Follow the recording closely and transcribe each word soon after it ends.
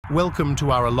Welcome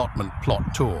to our allotment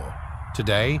plot tour.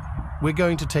 Today, we're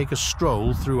going to take a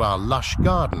stroll through our lush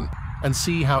garden and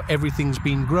see how everything's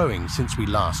been growing since we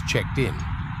last checked in.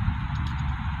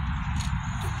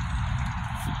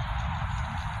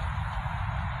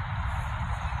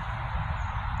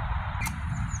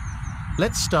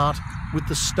 Let's start with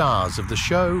the stars of the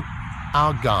show,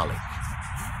 our garlic.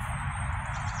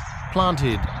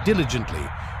 Planted diligently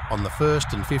on the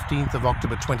 1st and 15th of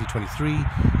October 2023,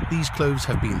 these cloves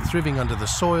have been thriving under the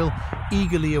soil,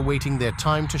 eagerly awaiting their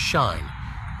time to shine.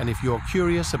 And if you're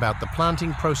curious about the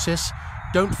planting process,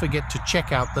 don't forget to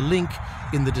check out the link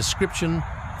in the description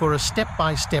for a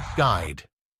step-by-step guide.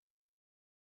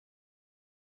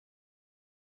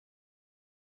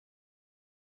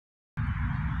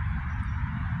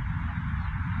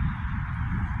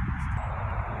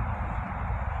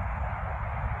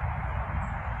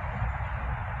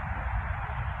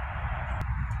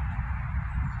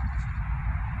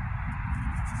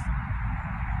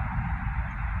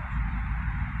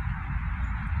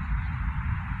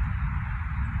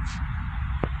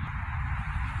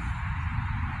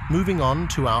 Moving on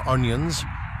to our onions,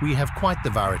 we have quite the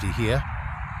variety here.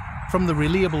 From the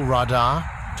reliable radar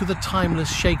to the timeless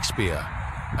Shakespeare.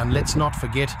 And let's not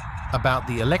forget about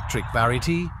the electric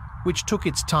variety, which took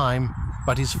its time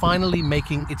but is finally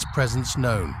making its presence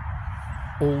known.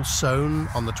 All sown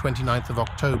on the 29th of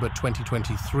October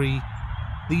 2023,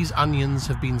 these onions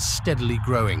have been steadily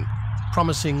growing,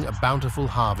 promising a bountiful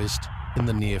harvest in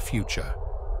the near future.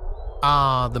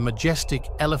 Ah, the majestic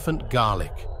elephant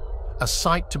garlic. A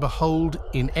sight to behold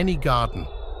in any garden.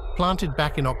 Planted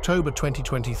back in October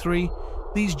 2023,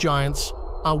 these giants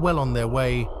are well on their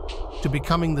way to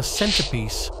becoming the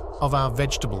centerpiece of our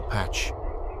vegetable patch.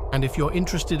 And if you're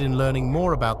interested in learning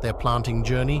more about their planting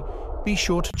journey, be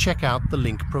sure to check out the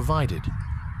link provided.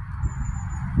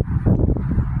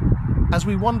 As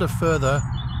we wander further,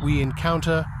 we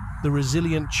encounter the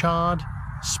resilient chard,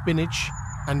 spinach,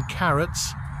 and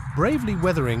carrots bravely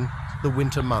weathering the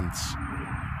winter months.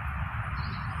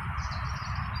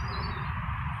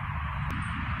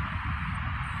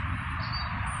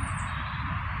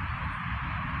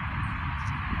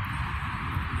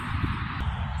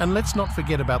 And let's not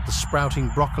forget about the sprouting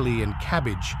broccoli and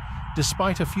cabbage,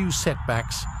 despite a few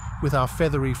setbacks with our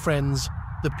feathery friends,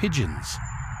 the pigeons.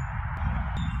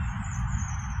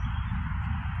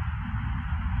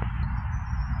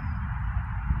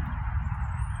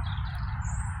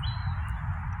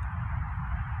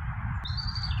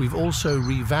 We've also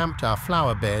revamped our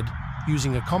flower bed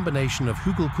using a combination of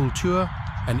Hugelkultur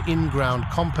and in-ground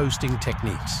composting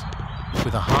techniques.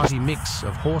 With a hearty mix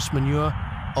of horse manure,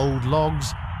 old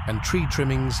logs, and tree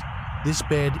trimmings, this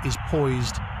bed is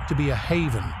poised to be a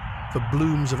haven for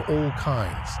blooms of all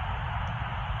kinds.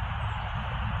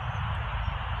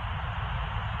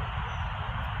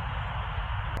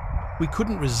 We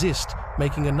couldn't resist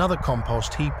making another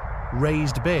compost heap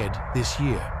raised bed this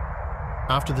year.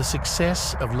 After the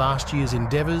success of last year's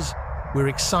endeavors, we're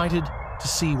excited to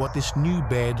see what this new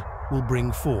bed will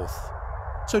bring forth.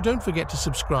 So don't forget to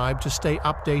subscribe to stay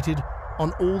updated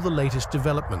on all the latest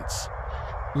developments.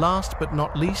 Last but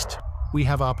not least, we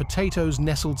have our potatoes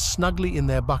nestled snugly in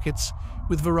their buckets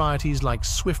with varieties like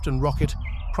Swift and Rocket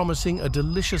promising a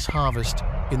delicious harvest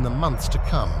in the months to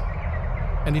come.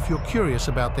 And if you're curious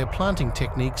about their planting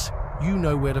techniques, you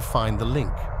know where to find the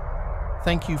link.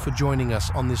 Thank you for joining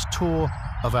us on this tour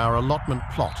of our allotment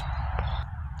plot.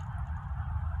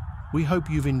 We hope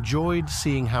you've enjoyed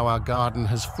seeing how our garden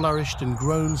has flourished and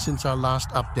grown since our last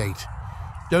update.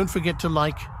 Don't forget to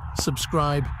like,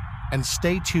 subscribe, and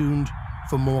stay tuned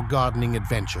for more gardening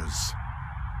adventures.